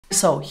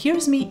So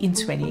here's me in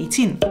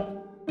 2018.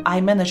 I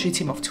manage a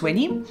team of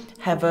 20,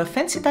 have a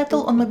fancy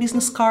title on my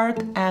business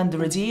card, and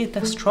radiate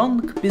a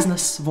strong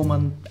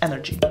businesswoman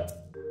energy.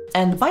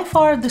 And by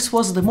far, this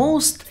was the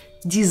most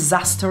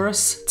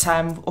disastrous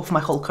time of my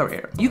whole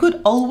career. You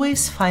could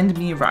always find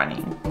me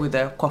running with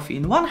a coffee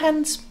in one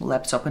hand,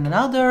 laptop in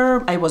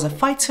another. I was a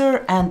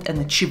fighter and an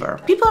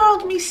achiever. People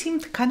around me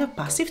seemed kind of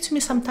passive to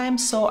me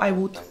sometimes, so I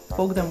would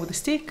poke them with a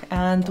stick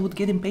and would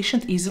get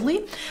impatient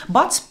easily.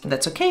 But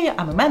that's okay,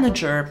 I'm a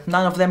manager.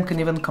 None of them can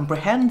even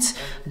comprehend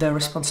the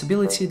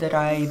responsibility that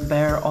I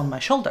bear on my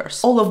shoulders.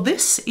 All of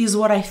this is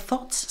what I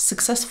thought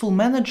successful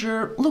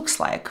manager looks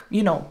like.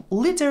 You know,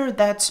 leader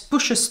that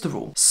pushes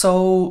through.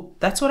 So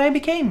that's what I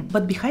became.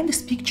 But behind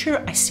this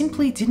picture, I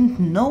simply didn't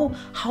know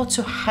how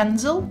to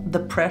handle the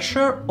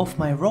pressure of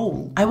my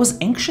role. I was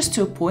anxious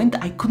to a point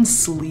I couldn't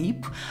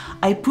sleep.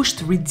 I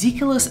pushed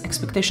ridiculous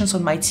expectations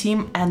on my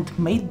team and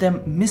made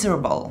them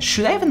miserable.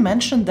 Should I even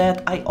mention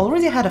that I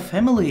already had a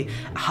family,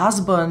 a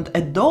husband,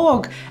 a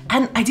dog,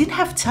 and I didn't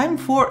have time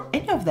for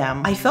any of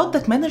them. I felt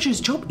that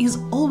manager's job is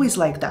always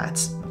like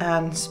that,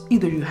 and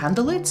either you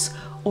handle it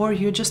or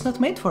you're just not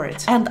made for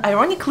it. And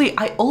ironically,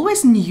 I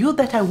always knew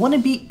that I want to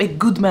be a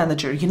good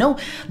manager, you know,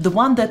 the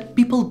one that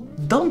people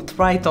don't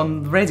write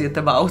on Reddit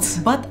about.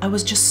 But I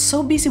was just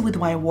so busy with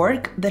my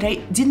work that I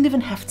didn't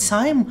even have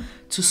time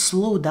to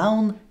slow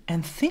down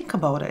and think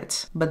about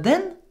it. But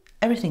then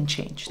everything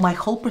changed. My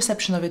whole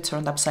perception of it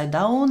turned upside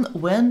down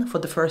when, for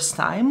the first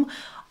time,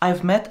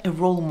 I've met a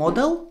role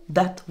model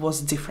that was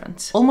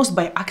different. Almost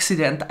by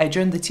accident, I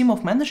joined the team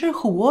of manager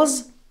who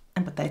was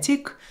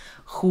empathetic,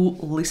 who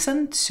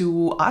listened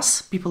to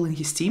us, people in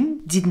his team,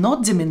 did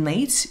not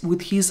dominate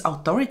with his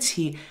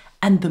authority,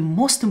 and the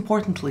most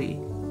importantly,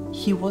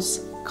 he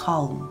was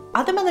calm.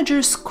 Other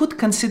managers could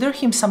consider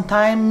him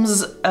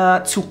sometimes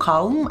too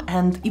calm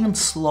and even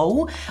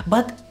slow,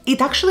 but it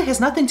actually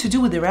has nothing to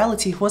do with the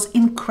reality. He was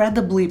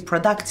incredibly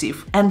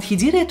productive, and he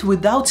did it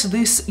without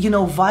this, you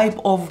know, vibe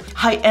of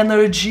high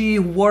energy,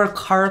 work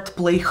hard,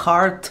 play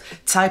hard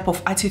type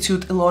of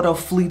attitude a lot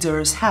of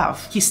leaders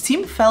have. His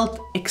team felt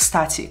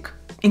ecstatic,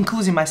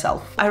 including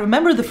myself. I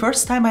remember the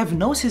first time I've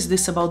noticed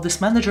this about this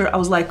manager, I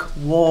was like,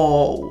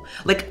 whoa,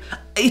 like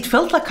it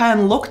felt like I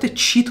unlocked a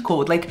cheat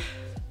code. Like,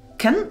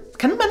 can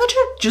a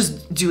manager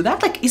just do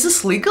that? Like, is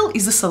this legal?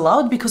 Is this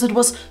allowed? Because it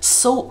was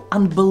so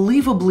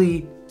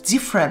unbelievably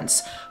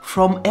different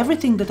from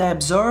everything that I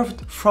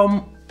observed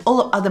from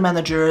all other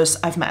managers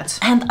I've met.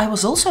 And I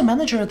was also a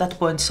manager at that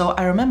point, so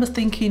I remember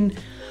thinking,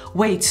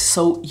 wait,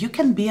 so you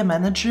can be a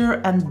manager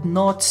and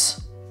not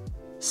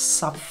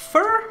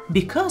suffer?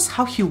 Because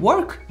how he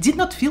worked did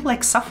not feel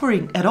like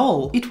suffering at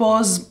all. It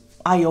was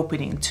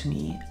eye-opening to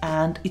me,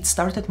 and it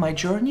started my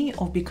journey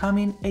of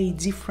becoming a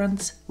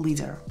different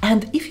leader.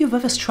 And if you've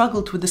ever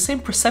struggled with the same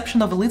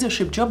perception of a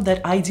leadership job that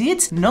I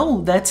did,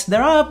 know that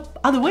there are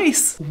other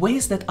ways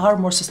that are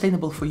more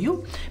sustainable for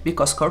you,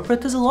 because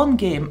corporate is a long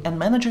game, and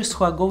managers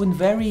who are going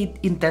very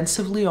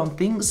intensively on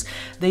things,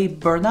 they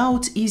burn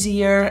out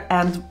easier,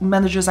 and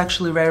managers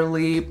actually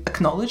rarely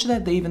acknowledge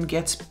that they even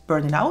get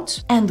burning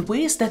out, and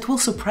ways that will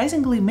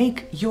surprisingly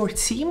make your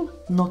team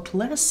not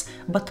less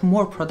but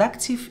more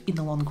productive in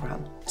the long run.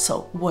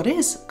 So, what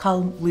is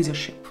calm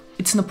leadership?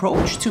 It's an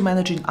approach to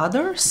managing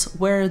others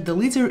where the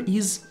leader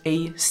is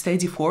a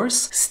steady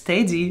force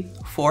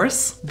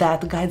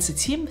that guides the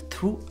team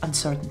through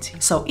uncertainty.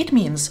 So it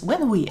means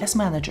when we as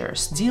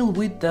managers deal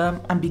with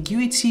the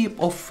ambiguity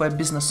of a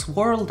business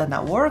world and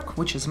our work,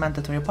 which is a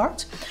mandatory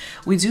part,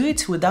 we do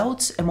it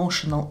without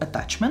emotional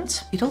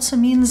attachment. It also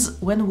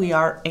means when we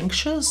are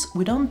anxious,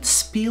 we don't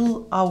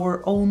spill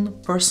our own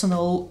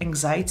personal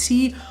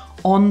anxiety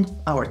on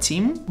our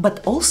team,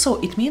 but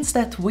also it means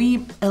that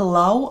we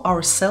allow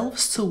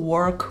ourselves to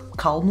work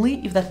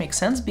calmly, if that makes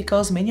sense,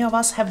 because many of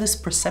us have this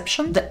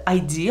perception, the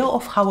idea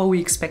of how are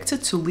we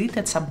expected to lead,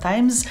 that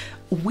sometimes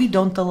we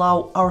don't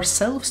allow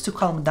ourselves to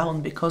calm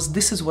down because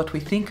this is what we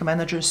think a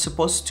manager is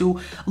supposed to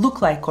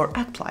look like or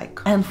act like.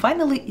 And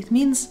finally, it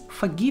means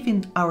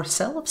forgiving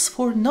ourselves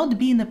for not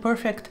being a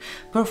perfect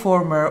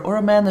performer or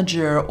a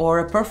manager or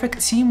a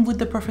perfect team with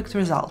the perfect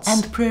results,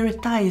 and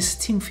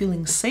prioritize team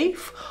feeling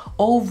safe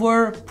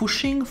over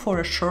pushing for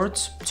a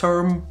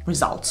short-term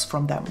results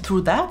from them.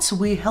 Through that,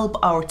 we help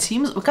our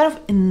teams, we're kind of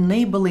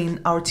enabling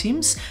our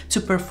teams to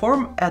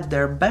perform at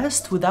their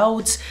best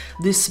without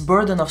this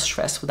burden of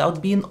stress,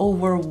 without being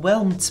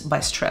overwhelmed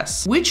by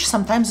stress, which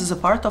sometimes is a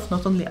part of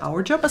not only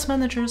our job as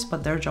managers,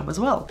 but their job as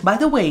well. By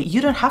the way, you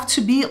don't have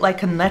to be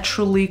like a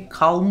naturally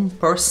calm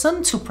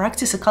person to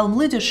practice a calm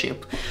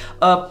leadership.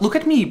 Look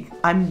at me,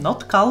 I'm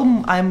not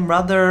calm, I'm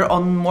rather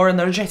on more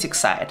energetic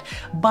side.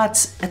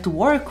 But at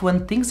work,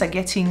 when things are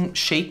getting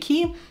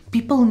shaky,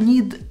 people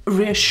need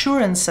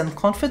reassurance and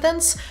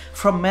confidence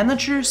from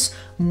managers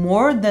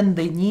more than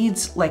they need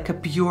like a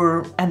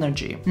pure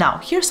energy. Now,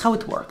 here's how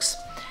it works.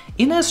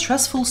 In a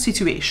stressful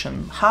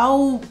situation,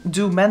 how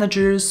do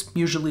managers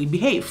usually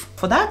behave?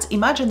 For that,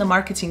 imagine a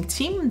marketing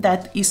team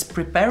that is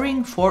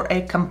preparing for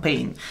a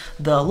campaign.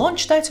 The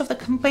launch date of the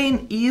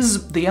campaign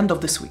is the end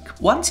of this week.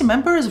 One team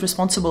member is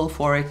responsible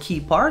for a key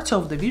part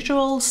of the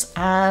visuals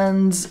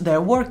and their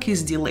work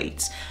is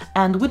delayed,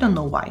 and we don't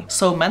know why.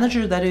 So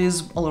manager that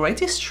is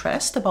already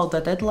stressed about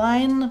the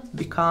deadline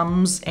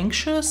becomes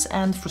anxious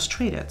and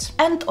frustrated.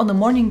 And on a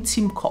morning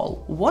team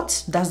call,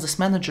 what does this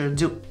manager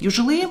do?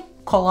 Usually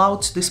call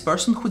out this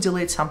person who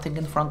delayed something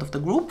in front of the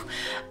group.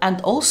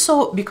 And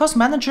also, because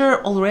manager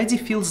already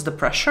feels the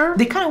pressure,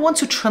 they kind of want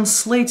to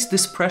translate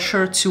this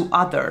pressure to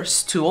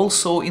others to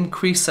also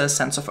increase a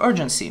sense of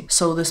urgency.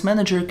 So this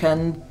manager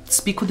can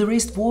speak with a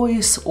raised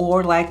voice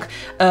or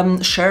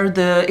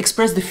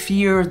express the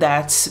fear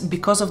that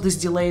because of this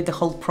delay the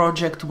whole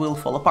project will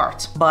fall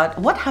apart. But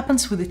what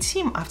happens with the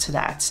team after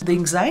that? The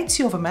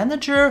anxiety of a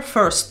manager,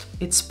 first,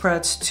 it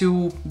spreads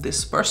to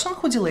this person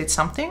who delayed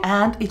something,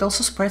 and it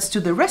also spreads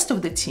to the rest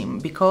of the team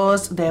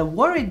because they're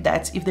worried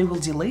that if they will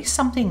delay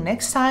something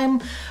next time,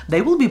 they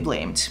will be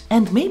blamed.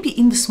 And maybe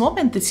in this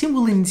moment the team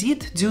will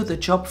indeed do the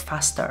job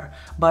faster.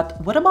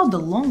 But what about the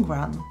long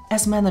run?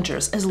 As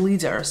managers, as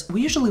leaders,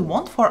 we usually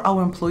want for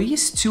our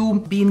employees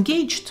to be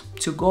engaged,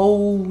 to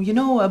go,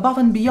 above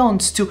and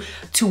beyond,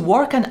 to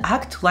work and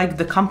act like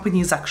the company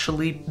is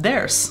actually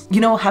theirs,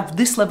 have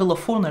this level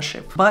of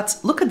ownership. But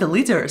look at the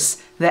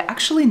leaders, they're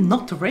actually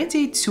not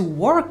ready to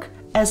work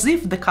as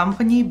if the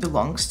company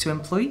belongs to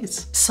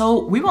employees.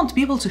 So we want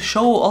people to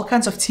show all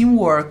kinds of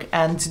teamwork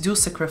and do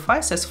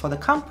sacrifices for the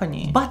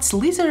company, but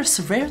leaders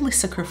rarely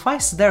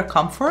sacrifice their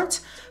comfort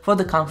for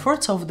the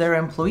comfort of their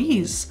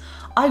employees.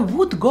 I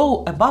would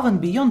go above and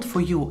beyond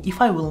for you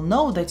if I will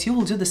know that you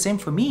will do the same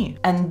for me.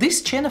 And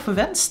this chain of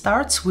events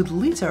starts with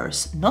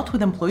leaders, not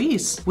with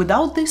employees.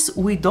 Without this,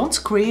 we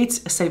don't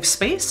create a safe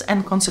space,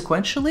 and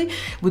consequentially,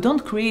 we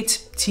don't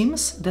create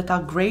teams that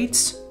are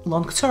great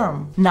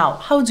long-term. Now,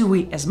 how do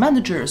we as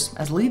managers,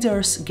 as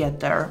leaders get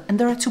there? And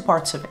there are two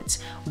parts of it.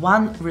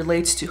 One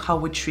relates to how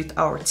we treat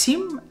our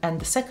team, and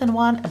the second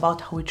one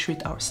about how we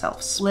treat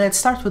ourselves. Let's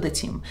start with the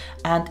team.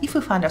 And if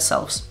we find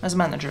ourselves as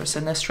managers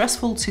in a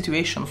stressful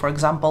situation, for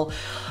example,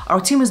 our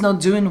team is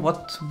not doing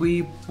what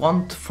we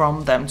want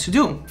from them to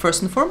do.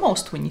 First and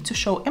foremost, we need to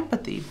show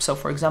empathy. So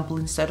for example,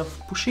 instead of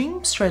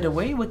pushing straight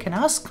away, we can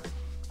ask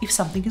if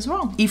something is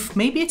wrong. If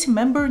maybe a team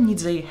member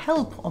needs a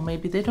help, or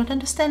maybe they don't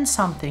understand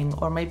something,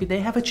 or maybe they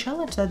have a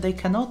challenge that they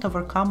cannot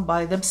overcome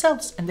by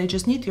themselves and they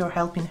just need your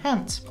helping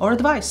hand or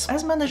advice.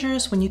 As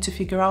managers, we need to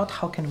figure out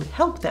how can we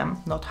help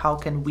them, not how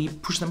can we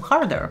push them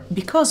harder.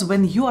 Because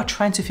when you are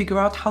trying to figure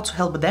out how to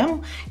help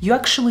them, you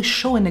actually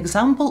show an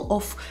example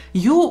of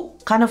you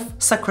kind of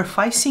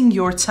sacrificing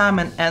your time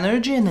and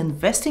energy and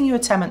investing your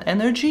time and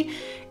energy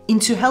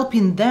into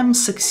helping them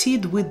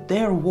succeed with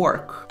their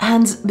work.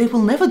 And they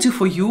will never do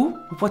for you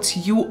what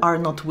you are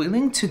not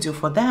willing to do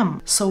for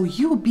them. So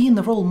you being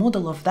the role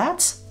model of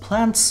that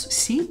plants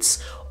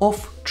seeds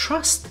of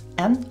trust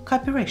and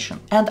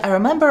cooperation. And I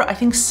remember, I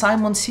think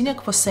Simon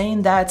Sinek was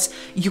saying that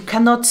you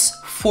cannot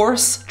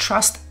force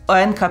trust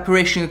and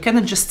cooperation. You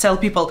cannot just tell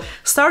people,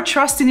 start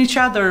trusting each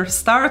other,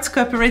 start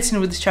cooperating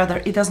with each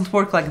other. It doesn't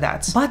work like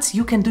that. But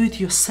you can do it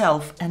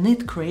yourself, and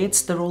it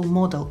creates the role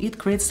model, it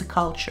creates the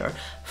culture.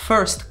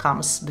 First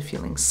comes the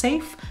feeling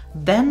safe,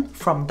 then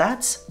from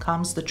that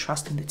comes the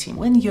trust in the team.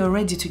 When you're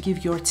ready to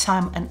give your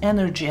time and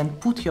energy and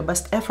put your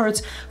best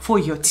efforts for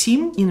your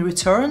team, in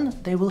return,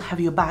 they will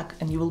have your back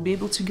and you will be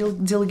able to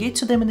delegate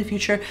to them in the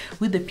future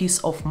with a peace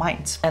of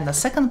mind. And the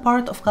second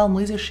part of calm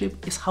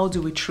leadership is how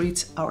do we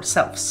treat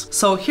ourselves.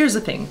 So here's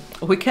the thing,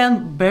 we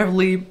can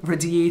barely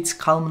radiate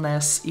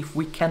calmness if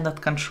we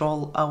cannot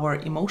control our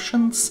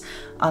emotions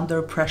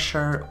under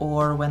pressure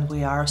or when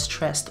we are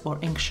stressed or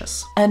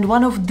anxious. And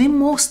one of the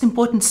most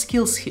important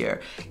skills here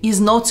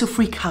is not to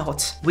freak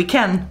out. We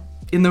can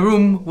in the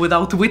room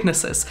without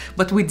witnesses,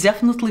 but we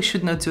definitely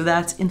should not do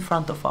that in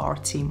front of our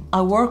team.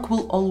 Our work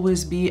will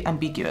always be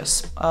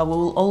ambiguous. We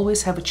will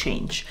always have a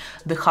change.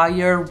 The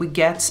higher we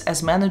get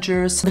as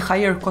managers, the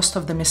higher cost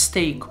of the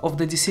mistake of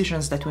the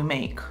decisions that we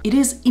make. It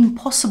is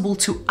impossible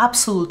to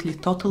absolutely,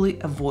 totally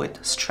avoid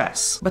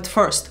stress. But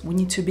first, we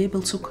need to be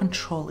able to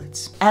control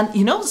it. And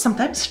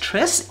sometimes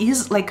stress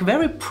is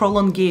very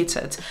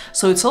prolongated.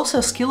 So it's also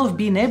a skill of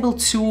being able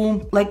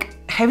to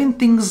having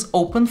things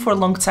open for a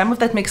long time, if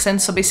that makes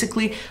sense. So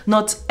basically,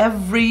 not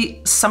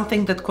every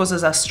something that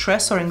causes us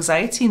stress or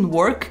anxiety in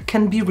work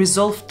can be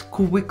resolved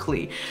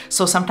quickly.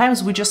 So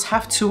sometimes we just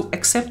have to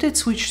accept it,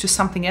 switch to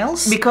something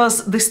else,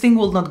 because this thing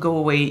will not go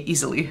away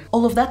easily.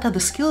 All of that are the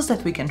skills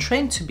that we can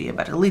train to be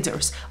better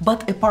leaders.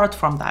 But apart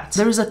from that,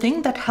 there is a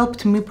thing that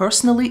helped me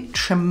personally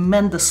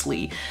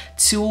tremendously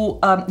to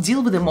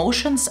deal with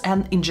emotions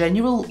and in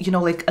general,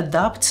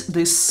 adopt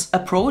this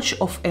approach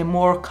of a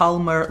more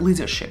calmer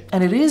leadership.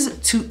 And it is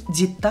to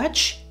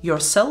detach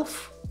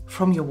yourself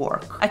from your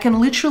work. I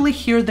can literally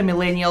hear the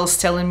millennials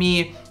telling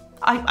me,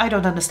 I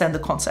don't understand the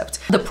concept.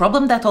 The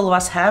problem that all of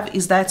us have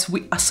is that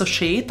we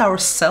associate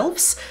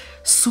ourselves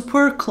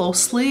super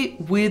closely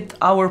with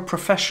our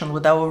profession,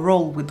 with our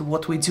role, with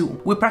what we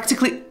do. We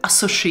practically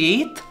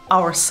associate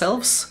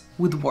ourselves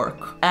with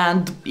work.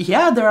 And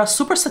yeah, there are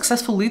super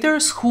successful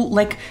leaders who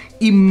like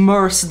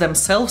immerse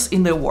themselves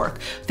in their work.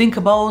 Think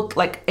about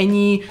like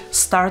any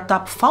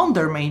startup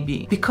founder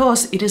maybe,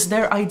 because it is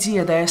their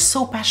idea. They are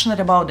so passionate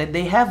about it.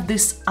 They have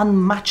this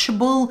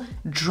unmatchable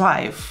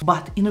drive.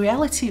 But in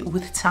reality,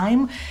 with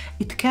time,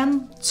 it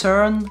can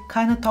turn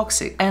kind of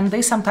toxic. And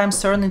they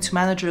sometimes turn into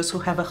managers who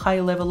have a high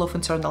level of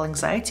internal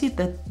anxiety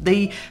that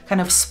they kind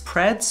of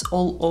spreads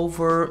all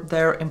over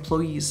their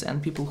employees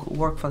and people who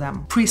work for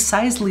them.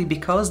 Precisely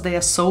because they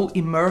are so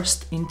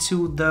immersed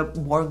into the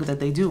work that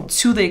they do,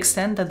 to the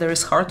extent that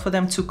it's hard for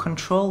them to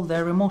control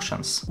their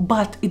emotions.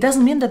 But it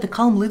doesn't mean that the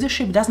calm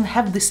leadership doesn't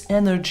have this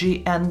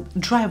energy and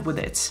drive with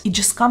it. It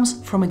just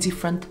comes from a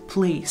different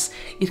place.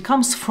 It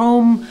comes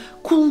from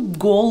cool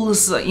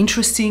goals,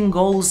 interesting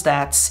goals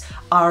that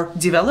are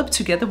developed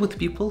together with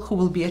people who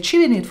will be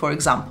achieving it, for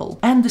example.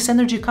 And this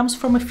energy comes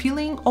from a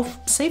feeling of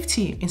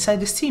safety inside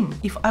this team.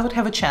 If I would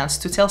have a chance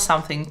to tell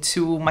something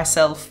to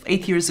myself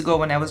 8 years ago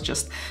when I was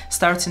just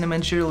starting a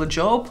managerial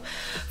job,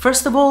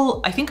 first of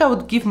all, I think I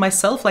would give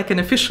myself like an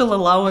official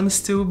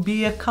allowance to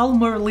be a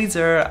calmer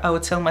leader. I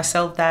would tell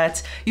myself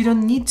that you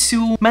don't need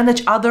to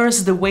manage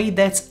others the way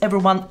that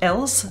everyone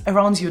else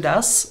around you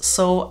does.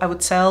 So I would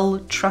tell,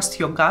 trust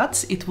your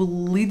gut. It will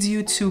lead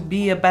you to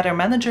be a better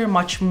manager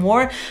much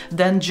more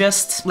than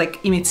just like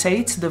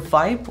imitate the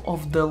vibe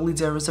of the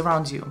leaders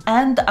around you.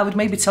 And I would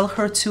maybe tell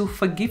her to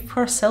forgive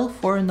herself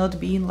for not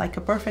being like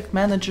a perfect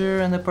manager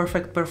and a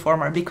perfect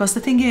performer. Because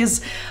the thing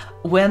is,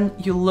 when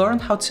you learn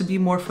how to be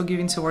more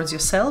forgiving towards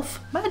yourself,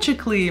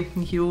 magically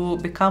you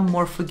become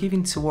more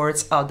forgiving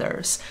towards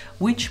others,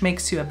 which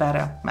makes you a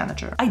better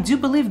manager. I do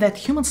believe that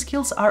human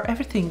skills are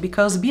everything,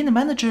 because being a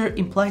manager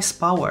implies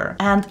power.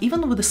 And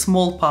even with a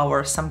small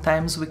power,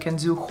 sometimes we can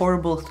do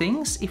horrible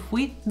things if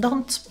we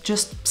don't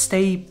just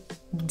stay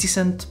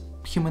decent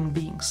human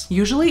beings.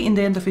 Usually in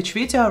the end of each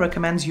video I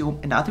recommend you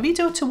another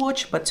video to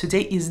watch, but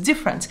today is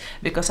different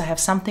because I have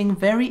something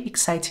very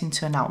exciting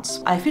to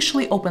announce. I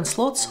officially open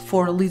slots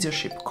for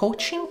leadership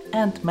coaching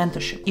and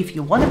mentorship. If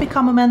you want to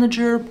become a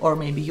manager, or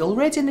maybe you're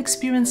already an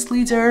experienced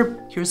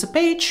leader, here's a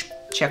page.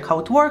 Check how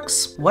it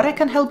works, what I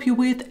can help you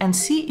with, and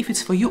see if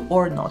it's for you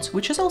or not,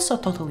 which is also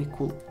totally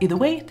cool. Either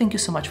way, thank you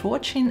so much for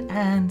watching,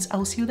 and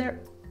I'll see you there.